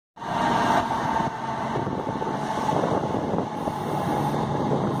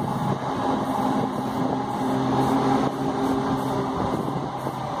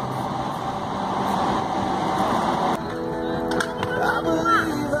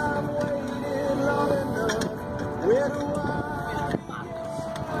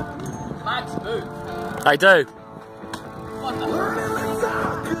They do.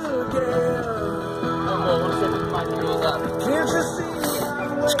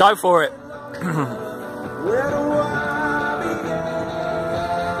 Let's go for it.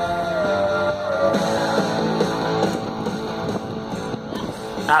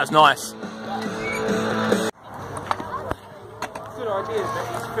 That was nice.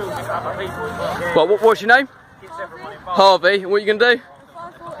 What's your name? Harvey. What are you going to do?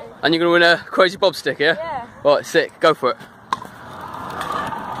 And you're going to win a Crazy Bob sticker, yeah? Yeah. Right, sick. Go for it.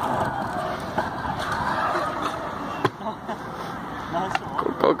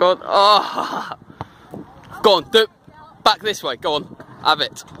 Oh, God. Oh. Go on, do it. Back this way. Go on. Have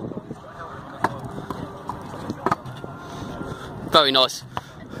it. Very nice.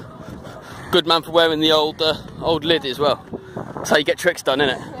 Good man for wearing the old lid as well. That's how you get tricks done,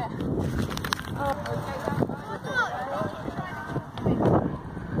 innit? Yeah.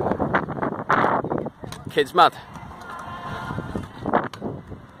 Kid's mad.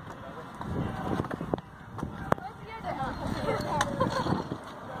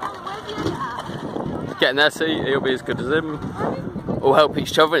 Getting there, see, he'll be as good as him. All help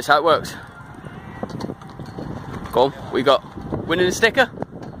each other, it's how it works. Go on, we got winning a sticker?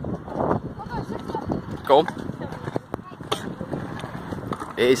 Go on.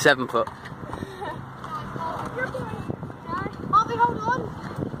 It is 7 foot.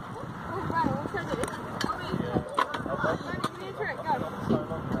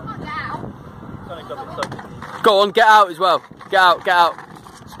 Go on, get out as well. Get out, get out.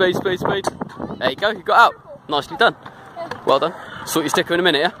 Speed, speed, speed. There you go, you got out. Nicely done. Well done. Sort your sticker in a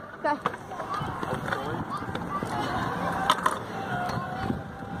minute, yeah? Okay.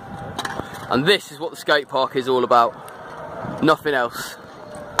 And this is what the skate park is all about. Nothing else.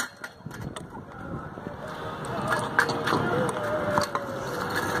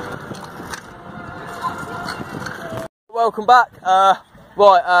 Welcome back.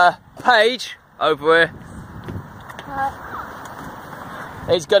 Paige over here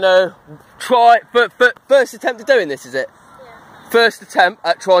is gonna try, first attempt at doing this, is it? Yeah. First attempt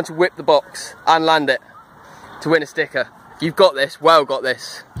at trying to whip the box and land it to win a sticker. You've got this, well got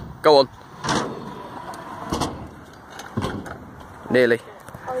this. Go on. Nearly.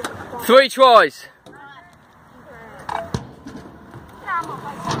 3 tries.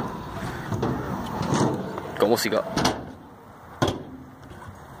 Go on, what's he got?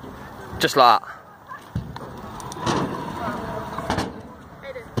 Just like that.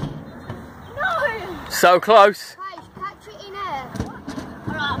 No! So close. Guys, catch it in air.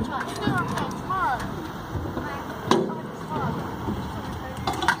 Alright, I'll try. Tomorrow.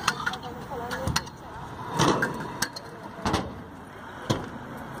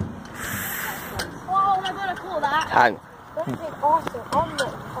 Oh, I'm gonna call that. Hang.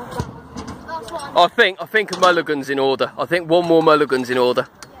 I think a mulligan's in order. I think one more mulligan's in order.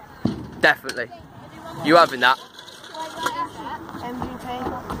 Yeah. Definitely. You having that?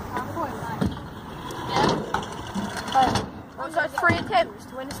 So 3 attempts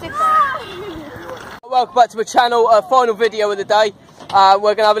to win a sticker. Welcome back to my channel. Final video of the day.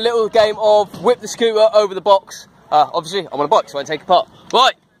 We're going to have a little game of whip the scooter over the box. Obviously, I'm on a bike, so I won't take a part.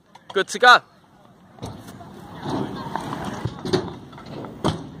 Right, good to go.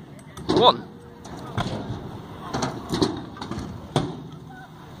 Come on.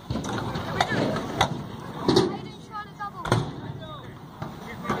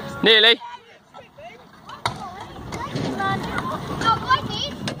 Nearly.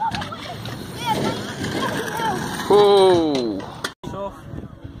 Ooh.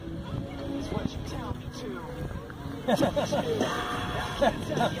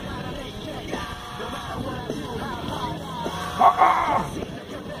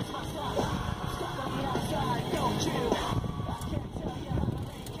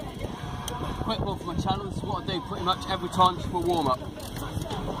 Quick one for my channel. This is what I do pretty much every time just for warm up.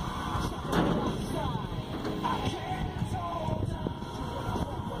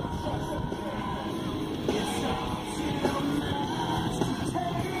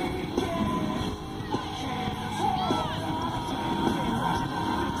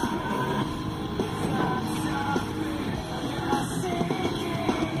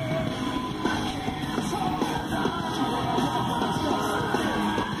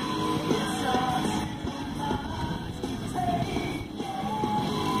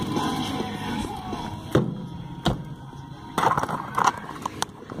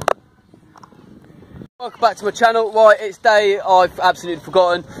 Welcome back to my channel. Right, it's day I've absolutely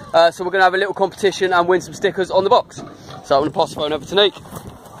forgotten, so we're going to have a little competition and win some stickers on the box. So I'm going to pass the phone over to Nick. Oh,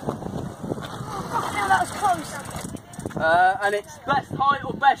 that was close. And it's best height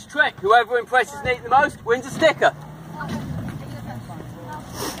or best trick. Whoever impresses Nick the most wins a sticker.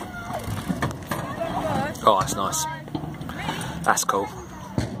 Oh, that's nice. That's cool.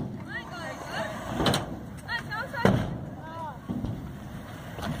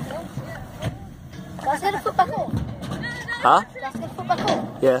 Let's get a foot back on. Huh? Let's get a foot back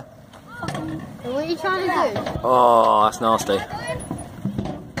on. Yeah. What are you trying to do? Oh, that's nasty.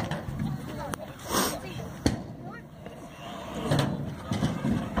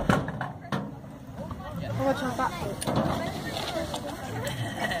 I'm going to try back foot.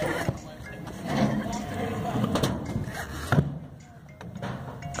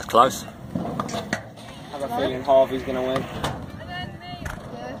 That's close. I have a feeling Harvey's going to win.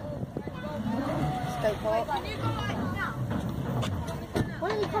 Skatepark. Why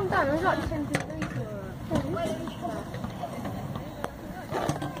don't you come down? There's like 10 people here.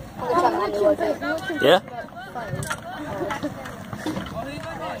 Yeah?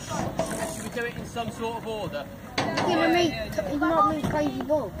 Should we do it in some sort of order? He's not me crazy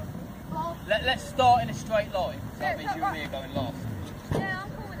Bob. Let's start in a straight line. So that means you and me are going last. Yeah, I'm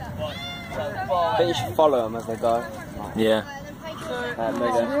cool with that. Right. I think you should follow them as they go. Yeah.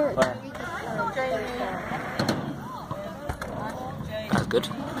 That's good.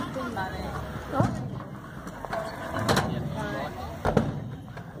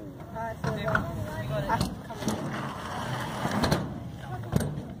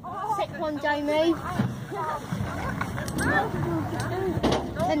 Sick one, Jamie.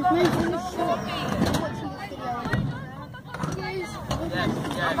 Then move in the shot.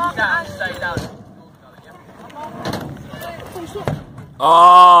 Yeah, stay down.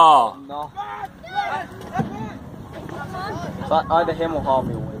 Oh! No. So either him or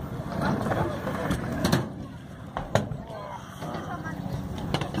Harvey will win.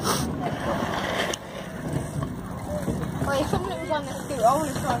 Wait, if someone was on the scooter, I want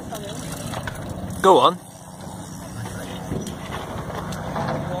to try something. Go on.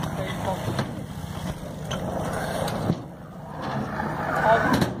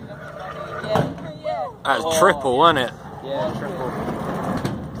 That was triple, wasn't it? Yeah, triple.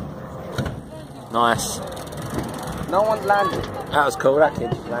 Nice. No one landed. That was cool. That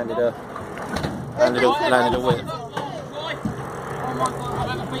kid landed a whip.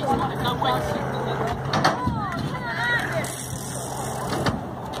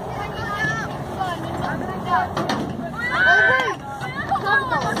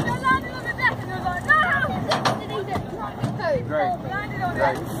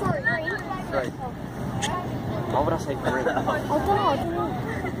 Great. Why would I say green? I don't know.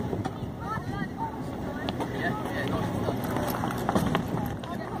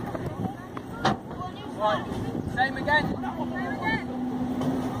 Right, same again.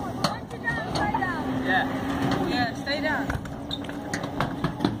 Yeah, stay down.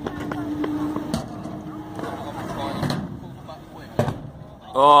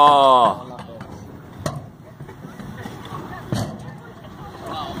 Oh!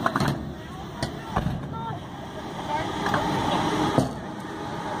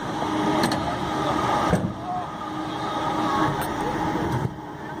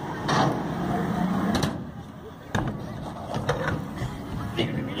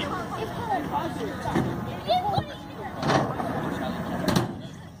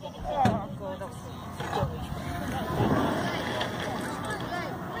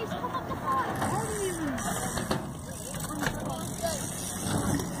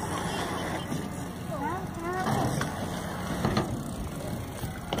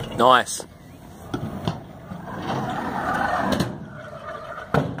 Nice.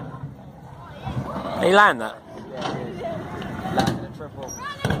 Did he land that? Yeah, he is. Landed a triple.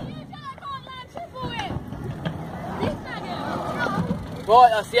 Right,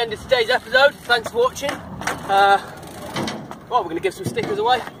 that's the end of today's episode. Thanks for watching. Well, we're going to give some stickers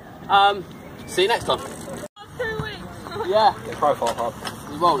away. See you next time. 2 weeks. Yeah. The profile pub.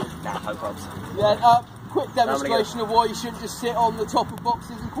 You're rolling. Nah, no pubs. Yeah, quick demonstration of why you shouldn't just sit on the top of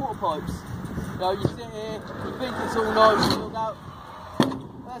boxes and quarter pipes. You know, you sit here, you think it's all nice, chilled out,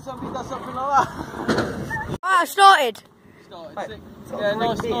 then somebody does something like that. I started. Yeah,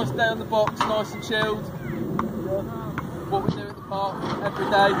 nice day on the box, nice and chilled. What we do at the park every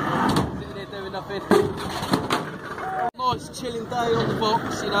day, sitting here doing nothing. Nice chilling day on the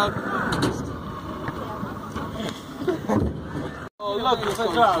box, you know. Oh, lovely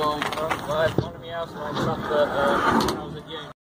sunshine. One of my housemates up at